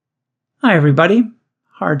Hi, everybody.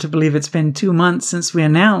 Hard to believe it's been 2 months since we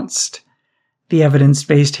announced the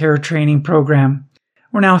evidence-based hair training program.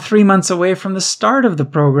 We're now 3 months away from the start of the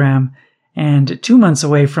program and 2 months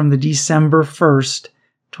away from the December 1st,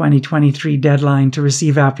 2023 deadline to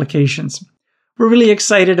receive applications. We're really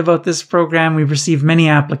excited about this program. We've received many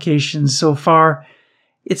applications so far.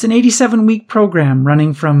 It's an 87-week program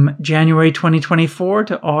running from January 2024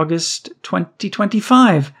 to August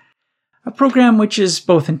 2025. A program which is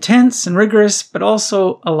both intense and rigorous, but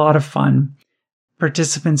also a lot of fun.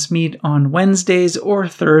 Participants meet on Wednesdays or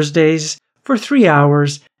Thursdays for 3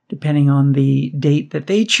 hours, depending on the date that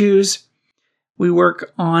they choose. We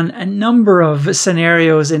work on a number of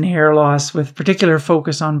scenarios in hair loss with particular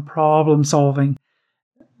focus on problem solving.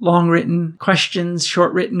 Long written questions,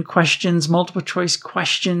 short written questions, multiple choice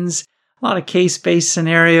questions, a lot of case-based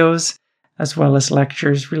scenarios, as well as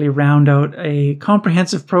lectures, really round out a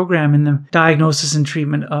comprehensive program in the diagnosis and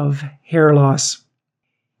treatment of hair loss.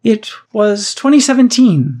 It was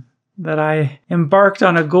 2017 that I embarked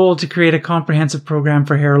on a goal to create a comprehensive program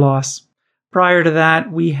for hair loss. Prior to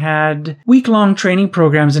that, we had week-long training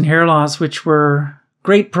programs in hair loss, which were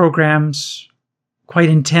great programs, quite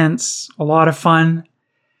intense, a lot of fun.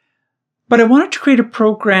 But I wanted to create a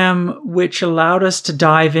program which allowed us to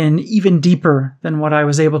dive in even deeper than what I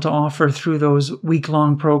was able to offer through those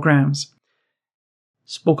week-long programs.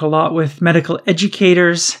 Spoke a lot with medical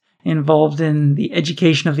educators involved in the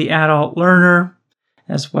education of the adult learner,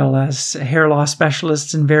 as well as hair loss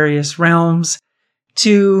specialists in various realms,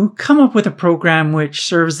 to come up with a program which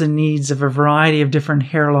serves the needs of a variety of different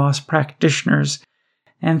hair loss practitioners.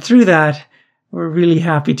 And through that, we're really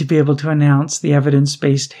happy to be able to announce the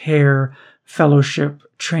evidence-based hair fellowship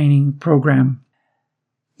training program.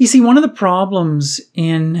 You see, one of the problems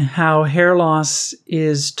in how hair loss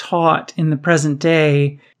is taught in the present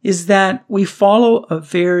day is that we follow a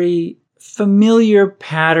very familiar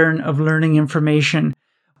pattern of learning information,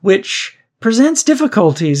 which presents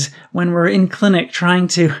difficulties when we're in clinic trying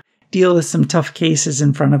to deal with some tough cases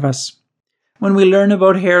in front of us. When we learn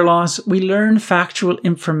about hair loss, we learn factual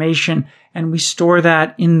information and we store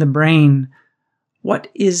that in the brain. What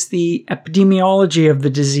is the epidemiology of the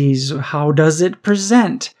disease? How does it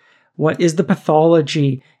present? What is the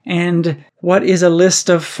pathology? And what is a list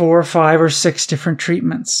of 4, 5, or 6 different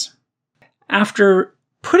treatments? After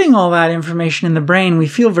putting all that information in the brain, we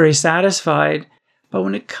feel very satisfied. But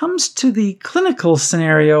when it comes to the clinical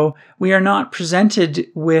scenario, we are not presented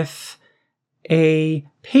with a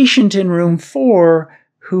patient in room 4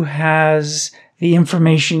 who has the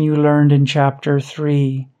information you learned in chapter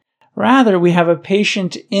 3. Rather, we have a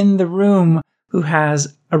patient in the room who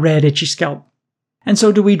has a red, itchy scalp. And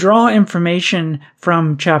so do we draw information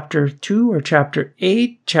from chapter 2 or chapter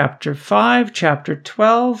 8, chapter 5, chapter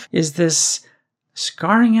 12? Is this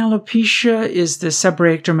scarring alopecia? Is this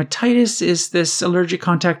seborrheic dermatitis? Is this allergic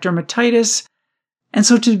contact dermatitis? And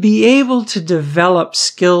so to be able to develop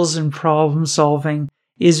skills in problem solving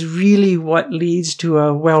is really what leads to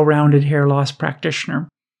a well-rounded hair loss practitioner.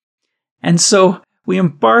 And so we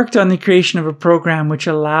embarked on the creation of a program which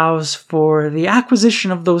allows for the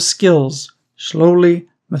acquisition of those skills slowly,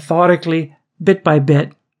 methodically, bit by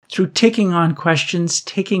bit, through taking on questions,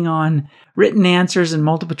 taking on written answers and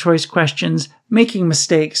multiple choice questions, making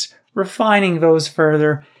mistakes, refining those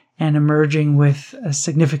further, and emerging with a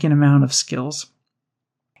significant amount of skills.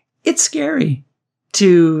 It's scary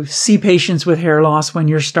to see patients with hair loss when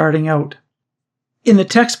you're starting out. In the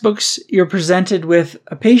textbooks, you're presented with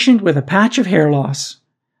a patient with a patch of hair loss,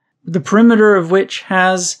 the perimeter of which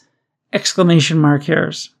has exclamation mark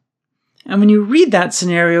hairs. And when you read that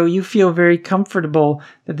scenario, you feel very comfortable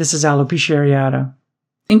that this is alopecia areata.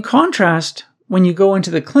 In contrast, when you go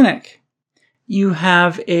into the clinic, you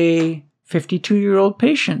have a 52-year-old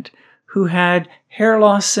patient who had hair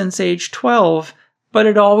loss since age 12, but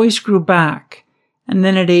it always grew back. And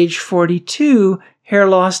then at age 42, hair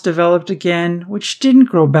loss developed again, which didn't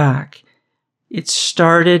grow back. It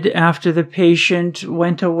started after the patient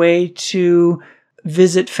went away to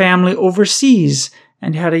visit family overseas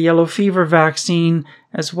and had a yellow fever vaccine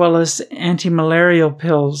as well as anti-malarial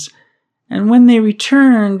pills. And when they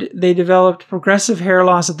returned, they developed progressive hair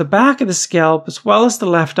loss at the back of the scalp as well as the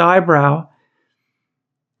left eyebrow.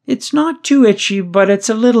 It's not too itchy, but it's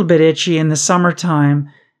a little bit itchy in the summertime.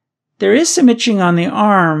 There is some itching on the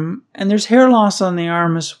arm, and there's hair loss on the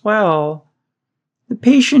arm as well. The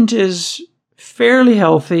patient is fairly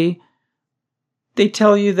healthy. They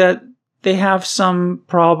tell you that they have some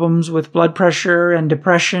problems with blood pressure and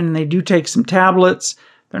depression, and they do take some tablets.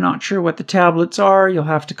 They're not sure what the tablets are. You'll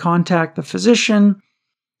have to contact the physician.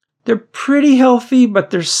 They're pretty healthy,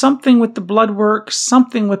 but there's something with the blood work,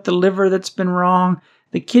 something with the liver that's been wrong.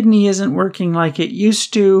 The kidney isn't working like it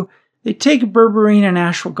used to. They take berberine and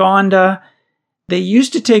ashwagandha. They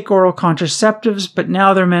used to take oral contraceptives, but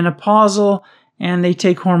now they're menopausal and they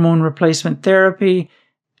take hormone replacement therapy.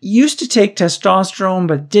 Used to take testosterone,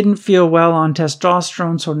 but didn't feel well on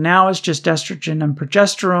testosterone, so now it's just estrogen and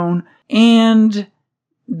progesterone. And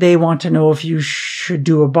they want to know if you should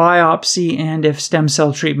do a biopsy and if stem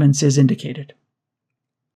cell treatments is indicated.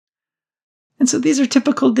 And so these are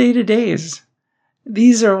typical day-to-days.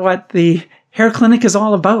 These are what the hair clinic is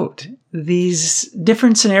all about. These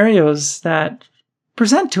different scenarios that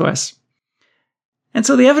present to us. And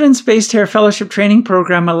so the evidence-based hair fellowship training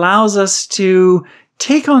program allows us to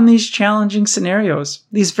take on these challenging scenarios,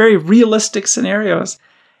 these very realistic scenarios,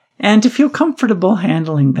 and to feel comfortable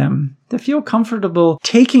handling them, to feel comfortable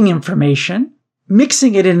taking information,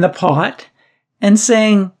 mixing it in the pot, and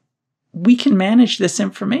saying, we can manage this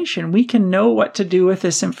information. We can know what to do with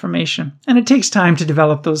this information. And it takes time to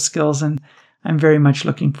develop those skills, and I'm very much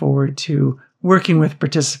looking forward to working with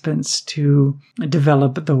participants to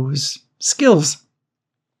develop those skills.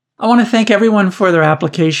 I want to thank everyone for their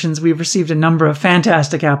applications. We've received a number of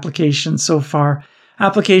fantastic applications so far.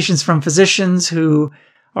 Applications from physicians who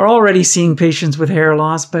are already seeing patients with hair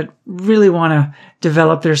loss, but really want to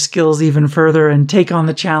develop their skills even further and take on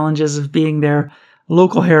the challenges of being their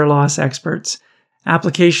local hair loss experts.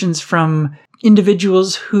 Applications from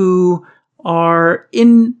individuals who are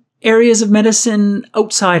in areas of medicine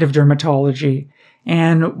outside of dermatology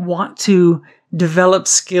and want to develop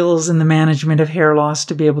skills in the management of hair loss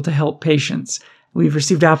to be able to help patients. We've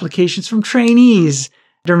received applications from trainees,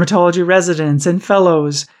 dermatology residents, and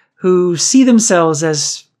fellows who see themselves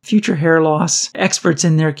as future hair loss experts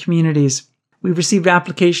in their communities. We've received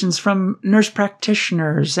applications from nurse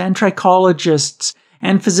practitioners and trichologists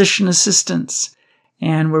and physician assistants.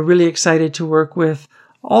 And we're really excited to work with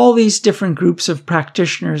all these different groups of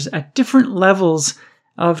practitioners at different levels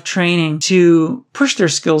of training to push their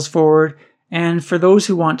skills forward, and for those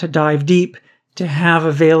who want to dive deep, to have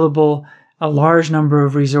available a large number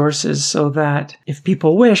of resources so that if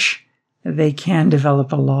people wish, they can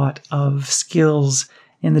develop a lot of skills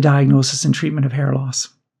in the diagnosis and treatment of hair loss.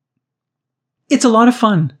 It's a lot of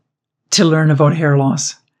fun to learn about hair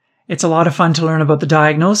loss. It's a lot of fun to learn about the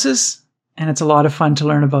diagnosis, and it's a lot of fun to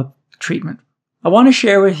learn about treatment. I want to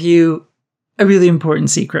share with you a really important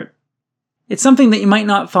secret. It's something that you might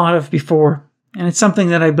not have thought of before, and it's something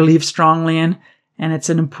that I believe strongly in, and it's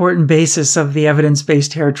an important basis of the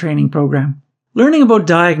evidence-based hair training program. Learning about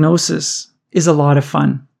diagnosis is a lot of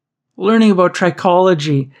fun. Learning about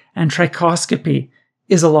trichology and trichoscopy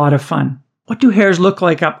is a lot of fun. What do hairs look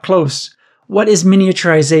like up close? What is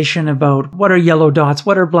miniaturization about? What are yellow dots?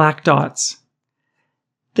 What are black dots?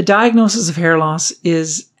 The diagnosis of hair loss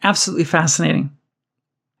is absolutely fascinating.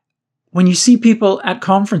 When you see people at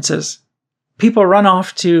conferences, people run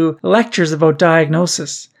off to lectures about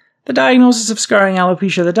diagnosis. The diagnosis of scarring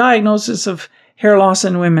alopecia, the diagnosis of hair loss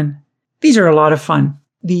in women. These are a lot of fun.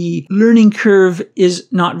 The learning curve is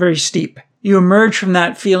not very steep. You emerge from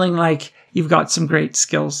that feeling like you've got some great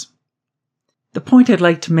skills. The point I'd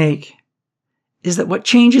like to make is that what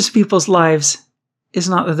changes people's lives is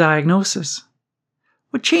not the diagnosis.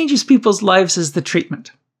 What changes people's lives is the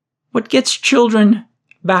treatment. What gets children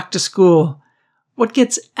back to school, what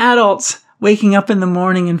gets adults waking up in the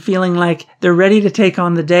morning and feeling like they're ready to take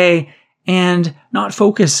on the day and not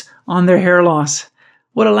focus on their hair loss.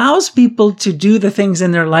 What allows people to do the things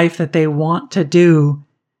in their life that they want to do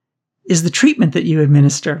is the treatment that you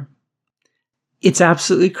administer. It's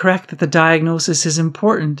absolutely correct that the diagnosis is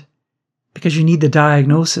important because you need the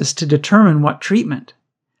diagnosis to determine what treatment,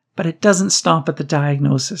 but it doesn't stop at the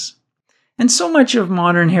diagnosis. And so much of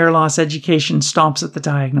modern hair loss education stops at the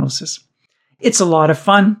diagnosis. It's a lot of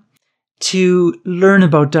fun to learn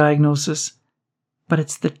about diagnosis, but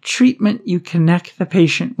it's the treatment you connect the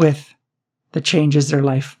patient with that changes their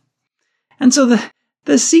life. And so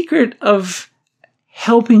the secret of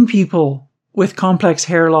helping people with complex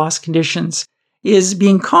hair loss conditions is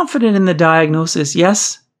being confident in the diagnosis,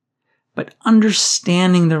 yes, but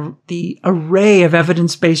understanding the array of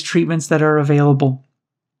evidence-based treatments that are available.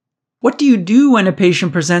 What do you do when a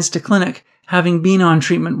patient presents to clinic having been on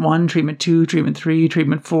treatment 1, treatment 2, treatment 3,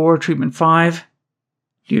 treatment 4, treatment 5?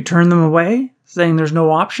 Do you turn them away, saying there's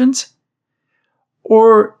no options?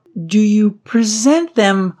 Or do you present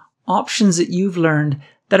them options that you've learned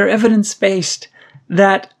that are evidence-based,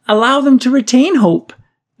 that allow them to retain hope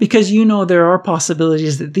because you know there are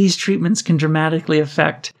possibilities that these treatments can dramatically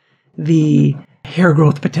affect the hair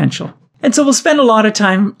growth potential? And so we'll spend a lot of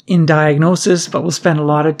time in diagnosis, but we'll spend a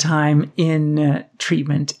lot of time in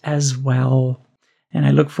treatment as well. And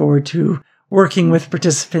I look forward to working with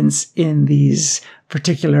participants in these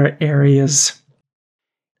particular areas.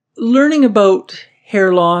 Learning about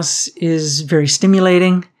hair loss is very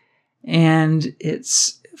stimulating, and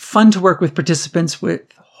it's fun to work with participants with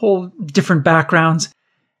whole different backgrounds.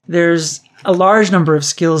 There's a large number of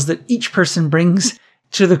skills that each person brings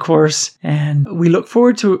to the course, and we look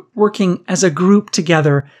forward to working as a group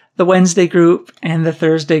together, the Wednesday group and the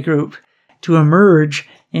Thursday group, to emerge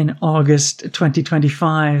in August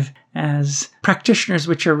 2025 as practitioners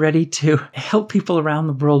which are ready to help people around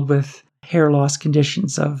the world with hair loss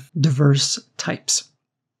conditions of diverse types.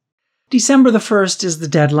 December the 1st is the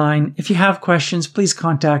deadline. If you have questions, please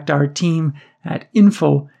contact our team at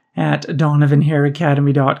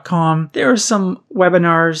info@donovanhairacademy.com. There are some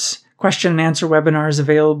webinars, question and answer webinars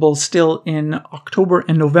available still in October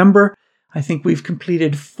and November. I think we've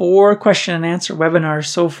completed 4 question and answer webinars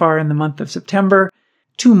so far in the month of September,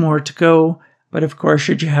 2 more to go. But of course,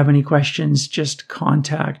 should you have any questions, just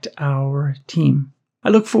contact our team. I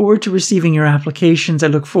look forward to receiving your applications. I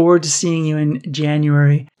look forward to seeing you in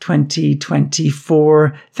January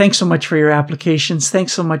 2024. Thanks so much for your applications.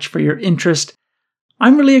 Thanks so much for your interest.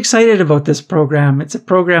 I'm really excited about this program. It's a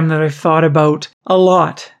program that I've thought about a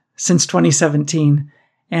lot since 2017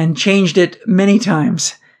 and changed it many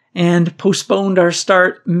times and postponed our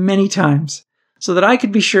start many times so that I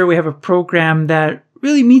could be sure we have a program that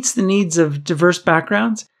really meets the needs of diverse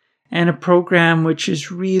backgrounds and a program which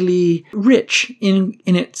is really rich in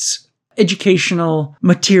its educational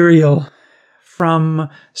material, from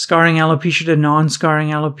scarring alopecia to non-scarring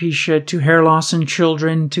alopecia, to hair loss in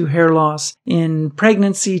children, to hair loss in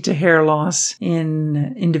pregnancy, to hair loss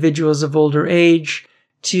in individuals of older age,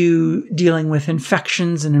 to dealing with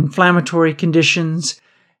infections and inflammatory conditions,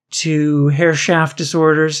 to hair shaft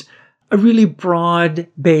disorders. A really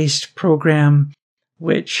broad-based program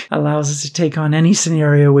which allows us to take on any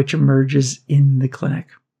scenario which emerges in the clinic.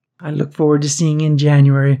 I look forward to seeing you in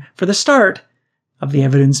January for the start of the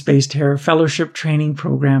Evidence-Based Hair Fellowship Training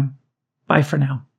Program. Bye for now.